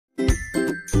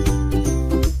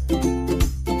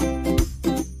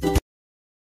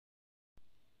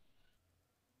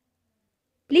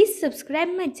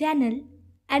subscribe my channel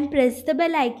and press the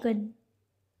bell icon.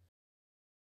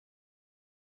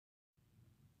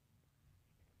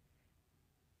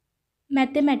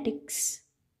 Mathematics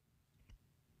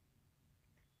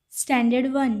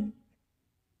Standard 1.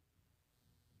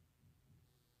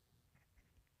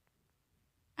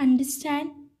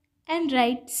 Understand and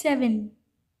write 7.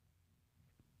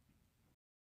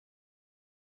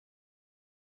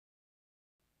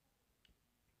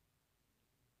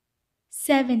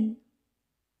 7.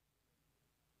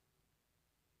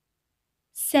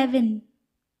 7.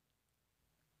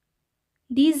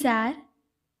 These are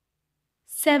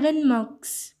 7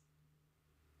 mugs.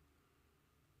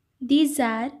 These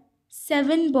are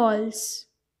 7 balls.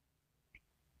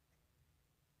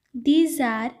 These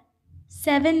are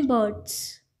 7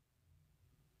 birds.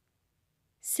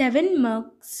 7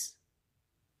 mugs.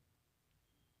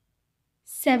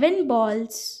 7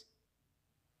 balls.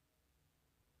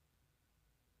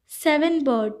 7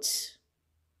 birds.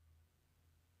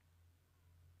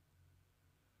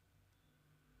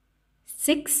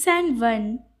 6 and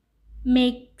 1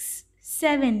 makes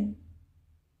 7.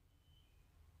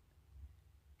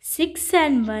 6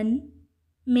 and 1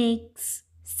 makes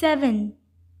 7.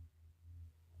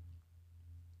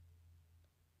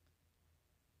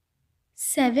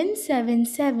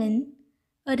 777.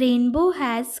 A rainbow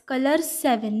has colors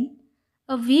 7.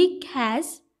 A week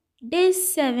has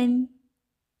days 7.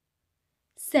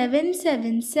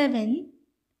 777.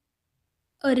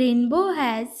 A rainbow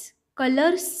has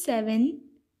colors 7.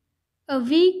 A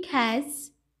week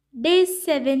has days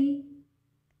 7.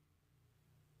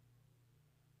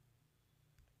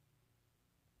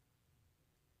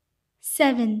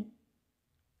 7.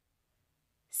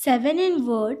 7 in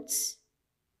words.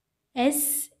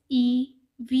 SEVEN.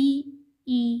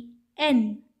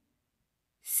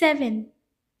 7.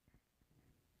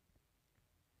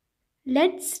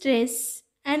 Let's trace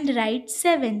and write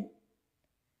 7.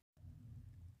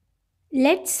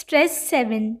 Let's trace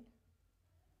 7.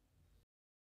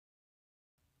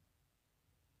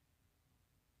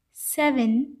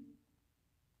 7.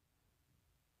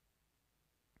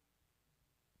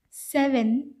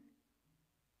 7.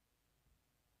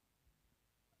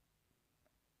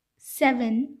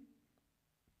 7.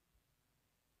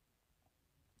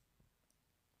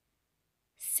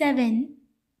 7.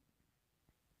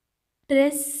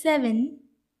 Trace 7.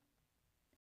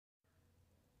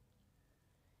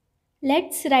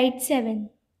 Let's write 7.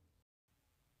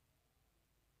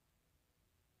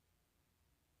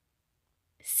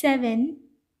 7.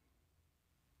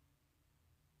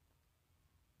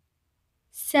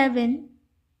 7.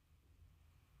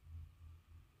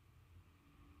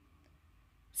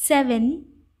 7.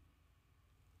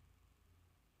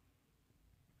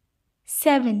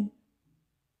 7.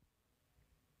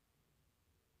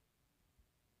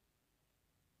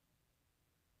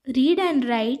 Read and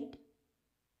write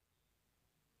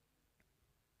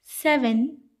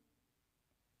 7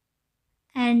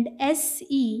 and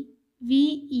SEVEN.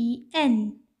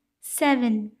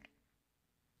 7.